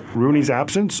Alex, Rooney's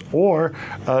absence or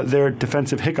their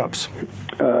defensive hiccups?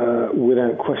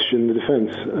 Without question, the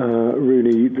defence.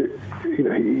 Rooney, he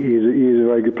is a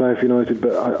very good player for United,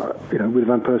 but with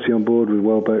Van Persie on board, with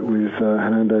Welbeck, with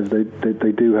Hernandez,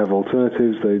 they do have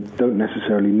alternatives. They don't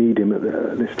necessarily need him at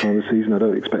this time of the season. I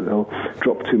don't expect they'll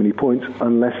drop too many points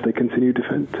unless they continue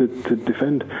to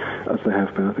defend as they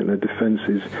have been. I think their defence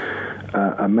is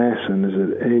a mess, and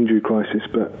there's an injury crisis,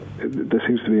 but there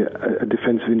seems to be a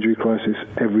defensive injury crisis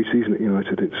every season at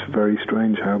United. It's very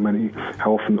strange how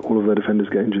often all of their defenders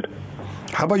get injured.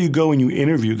 How about you go and you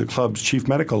interview the club's chief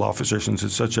medical officer, since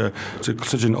it's such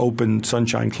an open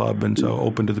sunshine club and so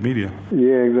open to the media?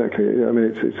 Yeah, exactly. I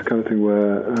mean, it's the kind of thing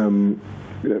where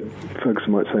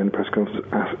Ferguson might say in the press conference,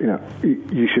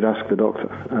 you should ask the doctor,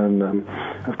 and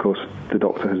of course the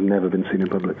doctor has never been seen in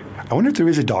public. I wonder if there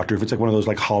is a doctor, if it's like one of those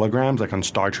like holograms, like on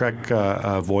Star Trek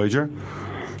Voyager.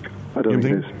 I don't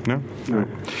think it is. No.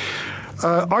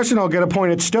 Arsenal get a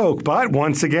point at Stoke, but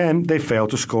once again they fail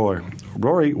to score.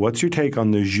 Rory, what's your take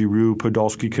on the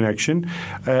Giroud-Podolski connection?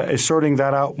 Is sorting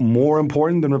that out more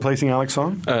important than replacing Alex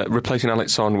Son? Replacing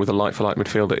Alex Son with a like-for-like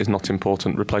midfielder is not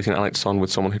important. Replacing Alex Son with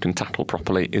someone who can tackle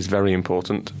properly is very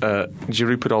important.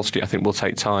 Giroud-Podolski, I think, will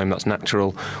take time. That's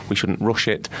natural. We shouldn't rush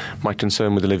it. My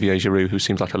concern with Olivier Giroud, who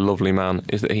seems like a lovely man,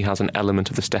 is that he has an element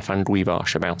of the Stéphane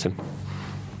Guivarc'h about him.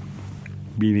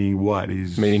 Meaning what?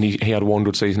 Meaning he had one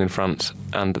good season in France,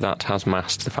 and that has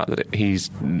masked the fact that he's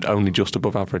only just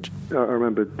above average. I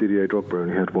remember Didier Drogba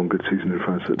only had one good season in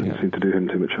France. That didn't seem to do him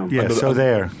too much harm.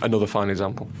 Yeah, another fine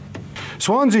example.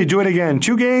 Swansea do it again.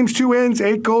 2 games, 2 wins,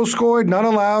 8 goals scored, none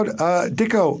allowed.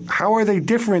 Dicko, how are they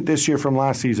different this year from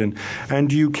last season? And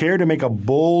do you care to make a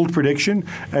bold prediction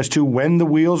as to when the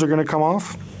wheels are going to come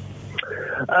off?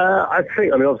 I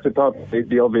think, obviously part of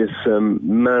the obvious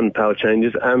manpower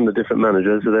changes and the different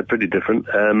managers, so they're pretty different.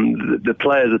 The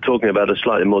players are talking about a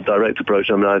slightly more direct approach.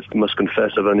 I must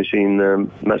confess I've only seen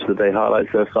Match of the Day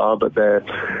highlights so far, but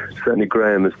certainly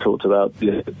Graham has talked about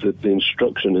the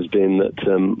instruction has been that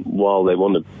while they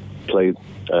want to play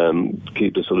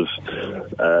keep the sort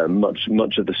of much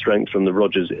of the strength from the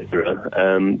Rodgers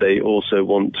era. They also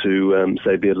want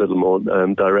to be a little more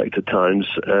direct at times.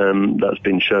 That's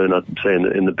been shown, I'd say,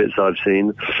 in the bits I've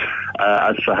seen.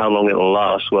 As for how long it'll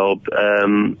last, well,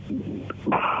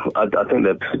 I think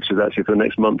their pictures actually for the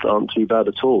next month aren't too bad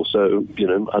at all. So,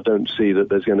 I don't see that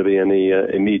there's going to be any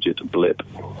immediate blip.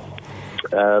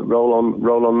 Roll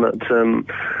on that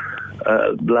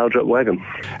Laudrup wagon.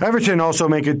 Everton also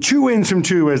make it 2 wins from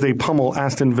 2 as they pummel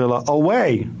Aston Villa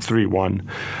away 3-1.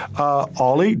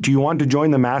 Ollie, do you want to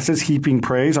join the masses heaping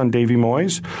praise on Davy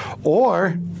Moyes? Or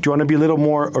do you want to be a little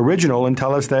more original and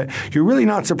tell us that you're really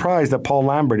not surprised that Paul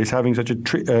Lambert is having such a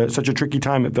tricky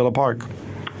time at Villa Park?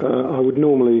 I would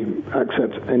normally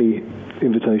accept any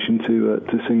invitation to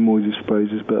sing Moyes'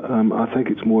 praises, but I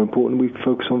think it's more important we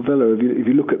focus on Villa. If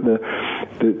you look at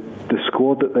the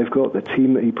squad that they've got, the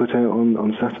team that he put out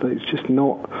on Saturday, it's just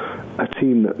not a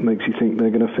team that makes you think they're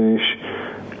going to finish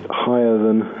higher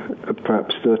than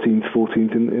perhaps 13th,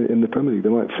 14th in the Premier League. They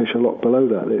might finish a lot below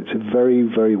that. It's a very,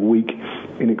 very weak,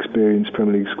 inexperienced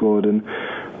Premier League squad, and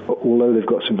although they've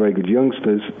got some very good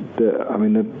youngsters,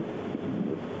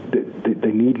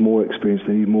 they need more experience,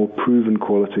 they need more proven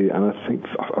quality, and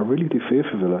I really do fear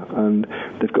for Villa. And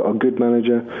they've got a good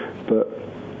manager, but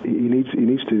he needs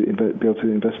to be able to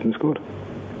invest in the squad.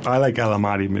 I like El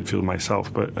Amadi midfield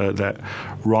myself, but that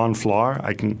Ron Vlaar,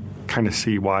 I can kind of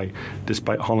see why,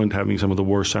 despite Holland having some of the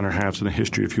worst centre halves in the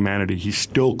history of humanity, he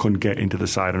still couldn't get into the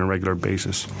side on a regular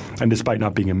basis, and despite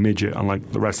not being a midget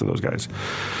unlike the rest of those guys.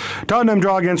 Tottenham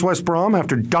draw against West Brom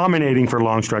after dominating for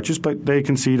long stretches, but they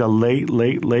concede a late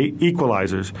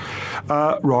equalisers.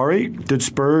 Rory, did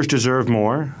Spurs deserve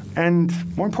more? And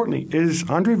more importantly, is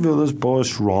Andre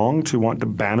Villas-Boas wrong to want to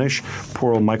banish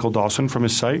poor old Michael Dawson from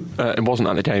his site? It wasn't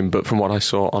at the game, but from what I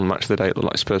saw on Match of the Day, it looked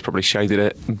like Spurs probably shaded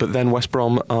it. But then West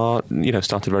Brom are,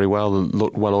 started very well,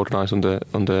 looked well organised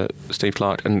under Steve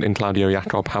Clarke, and Claudio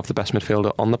Jacob have the best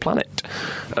midfielder on the planet.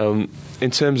 In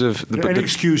terms of an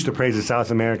excuse to praise a South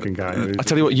American guy. I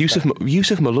tell you what, Yusuf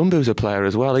Malumbu is a player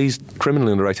as well. He's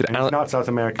criminally underrated. And he's not South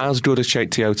American. As good as Sheikh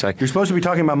Tiote. You're supposed to be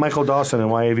talking about Michael Dawson and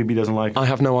why AVB doesn't like him. I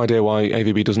have no idea why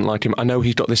AVB doesn't like him. I know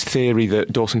he's got this theory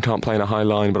that Dawson can't play in a high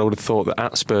line, but I would have thought that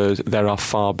at Spurs there are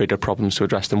far bigger problems to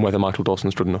address than whether Michael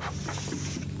Dawson's good enough.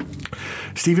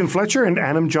 Stephen Fletcher and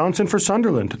Adam Johnson for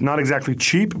Sunderland. Not exactly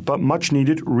cheap, but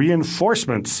much-needed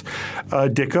reinforcements.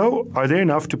 Dicko, are they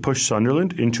enough to push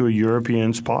Sunderland into a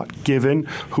European spot, given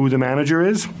who the manager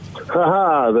is?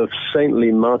 The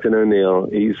saintly Martin O'Neill.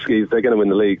 They're going to win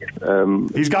the league.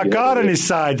 He's got God on his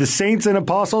side. The saints and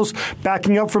apostles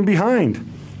backing up from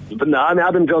behind. But no,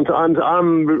 Adam Johnson,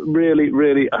 I'm really,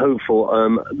 really hopeful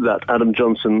that Adam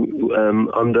Johnson,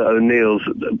 under O'Neill's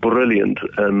brilliant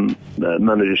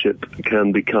managership,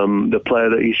 can become the player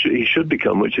that he should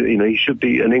become, which, he should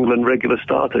be an England regular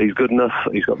starter. He's good enough.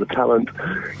 He's got the talent.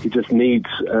 He just needs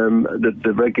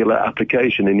the regular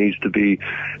application. He needs to be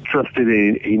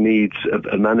trusted. He needs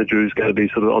a manager who's going to be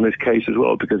sort of on his case as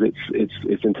well, because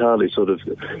it's entirely sort of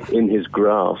in his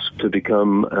grasp to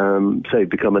become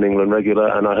an England regular.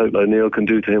 And I hope O'Neill can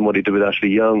do to him what he did with Ashley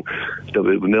Young,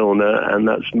 with Milner, and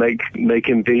that's make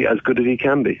him be as good as he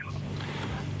can be.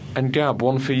 And Gab,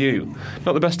 one for you.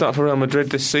 Not the best start for Real Madrid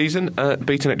this season.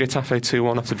 Beaten at Getafe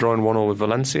 2-1 after drawing 1-1 with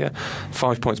Valencia.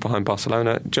 5 points behind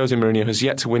Barcelona. Jose Mourinho has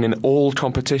yet to win in all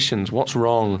competitions. What's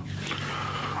wrong?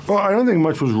 Well, I don't think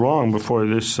much was wrong before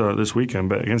this weekend,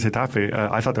 but against Getafe,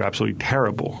 I thought they were absolutely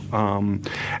terrible.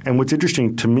 And what's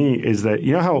interesting to me is that,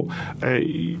 you know how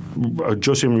a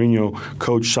Jose Mourinho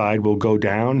coach side will go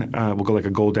down, will go like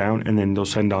a goal down, and then they'll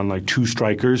send on like 2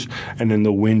 strikers, and then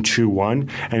they'll win 2-1.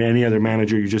 And any other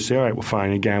manager, you just say, all right, well,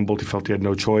 fine, he gambled, he felt he had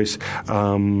no choice.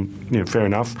 Fair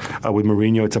enough. With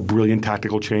Mourinho, it's a brilliant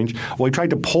tactical change. Well, he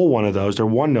tried to pull one of those. They're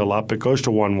 1-0 up, it goes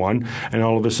to 1-1, and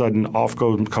all of a sudden, off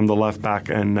come the left back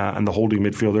and the holding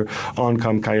midfielder. On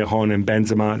come Callejon and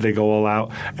Benzema. They go all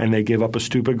out, and they give up a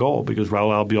stupid goal because Raul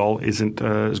Albiol isn't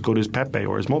as good as Pepe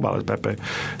or as mobile as Pepe.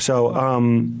 So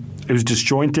it was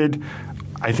disjointed.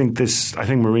 I think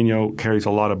Mourinho carries a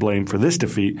lot of blame for this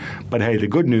defeat. But hey, the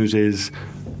good news is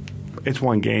it's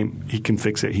one game. He can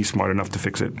fix it. He's smart enough to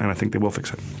fix it, and I think they will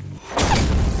fix it.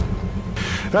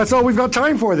 That's all we've got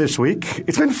time for this week.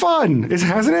 It's been fun,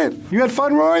 hasn't it? You had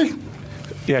fun, Roy?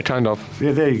 Yeah, kind of.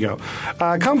 Yeah, there you go.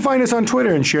 Come find us on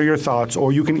Twitter and share your thoughts,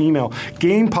 or you can email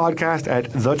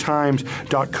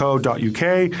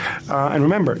gamepodcast@thetimes.co.uk. And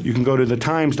remember, you can go to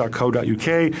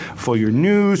thetimes.co.uk for your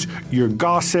news, your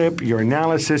gossip, your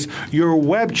analysis, your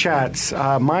web chats.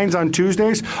 Mine's on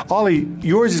Tuesdays. Ollie,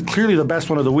 yours is clearly the best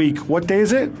one of the week. What day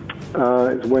is it?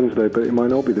 It's Wednesday, but it might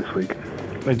not be this week.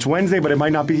 It's Wednesday, but it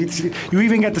might not be. You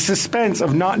even get the suspense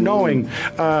of not knowing.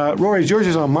 Rory's, yours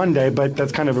is on Monday, but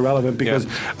that's kind of irrelevant because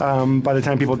by the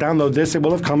time people download this, it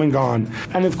will have come and gone.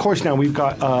 And of course, now we've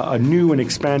got a new and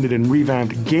expanded and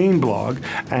revamped game blog,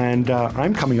 and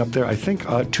I'm coming up there, I think,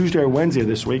 Tuesday or Wednesday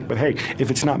this week. But hey,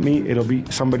 if it's not me, it'll be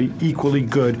somebody equally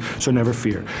good, so never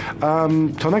fear.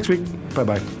 Till next week,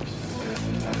 bye-bye.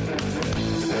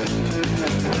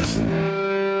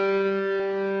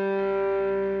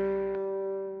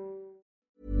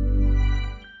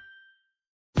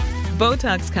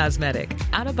 Botox Cosmetic,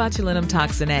 out of botulinum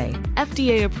toxin A,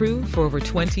 FDA approved for over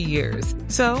 20 years.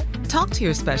 So, talk to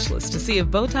your specialist to see if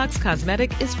Botox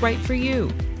Cosmetic is right for you.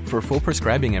 For full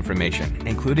prescribing information,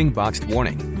 including boxed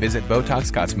warning, visit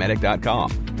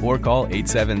BotoxCosmetic.com or call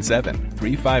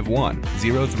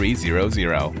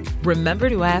 877-351-0300. Remember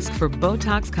to ask for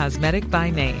Botox Cosmetic by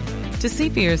name. To see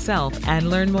for yourself and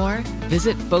learn more,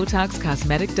 visit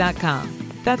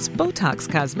BotoxCosmetic.com. That's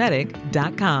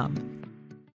BotoxCosmetic.com.